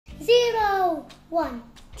0, 1,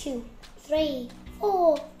 2, 3,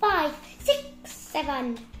 4, 5, 6,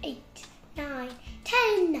 7, 8, 9,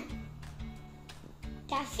 10.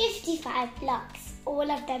 That's 55 blocks, all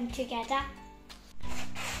of them together.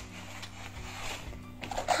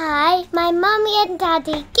 Hi, my mummy and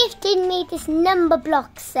daddy gifted me this number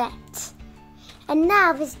block set. And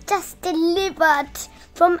now it's just delivered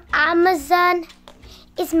from Amazon.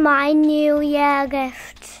 It's my New Year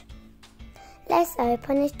gift. Let's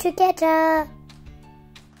open it together.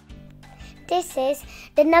 This is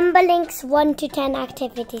the Numberlinks 1 to 10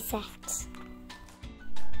 activity set.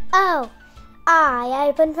 Oh, I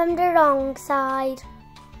opened from the wrong side.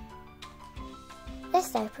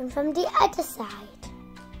 Let's open from the other side.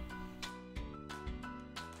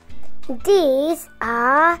 These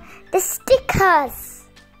are the stickers.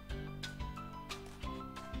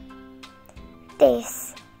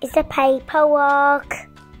 This is the paperwork.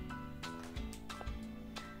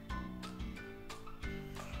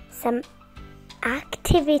 Some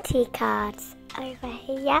activity cards over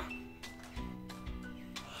here.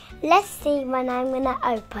 Let's see when I'm going to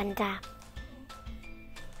open them.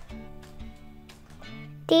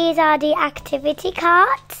 These are the activity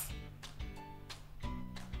cards.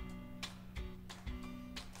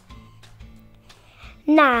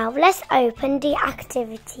 Now let's open the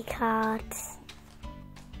activity cards.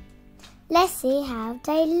 Let's see how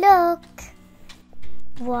they look.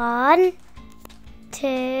 1,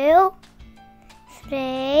 2,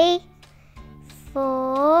 3,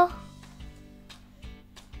 4,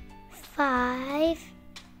 5,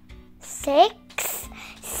 6,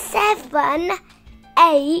 7,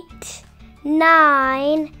 8,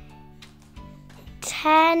 9,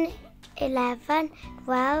 10, 11,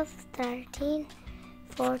 12, 13,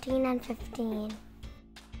 14 and 15.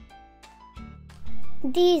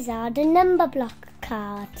 These are the number block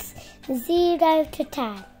cards, 0 to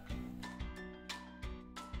 10.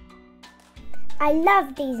 I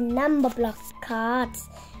love these number block cards.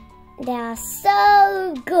 They are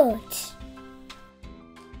so good.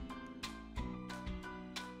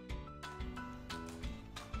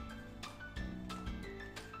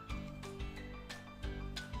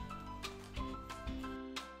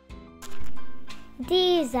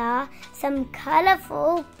 These are some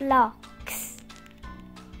colourful blocks.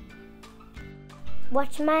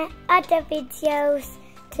 Watch my other videos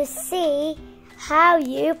to see how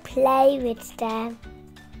you play with them.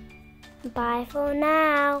 Bye for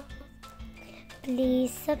now.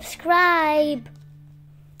 Please subscribe.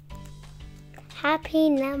 Happy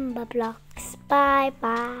number blocks. Bye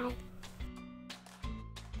bye.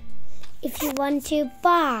 If you want to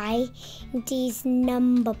buy these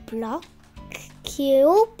number block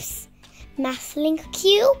cubes, MathLink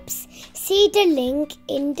cubes, see the link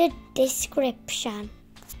in the description.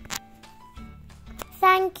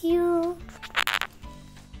 Thank you.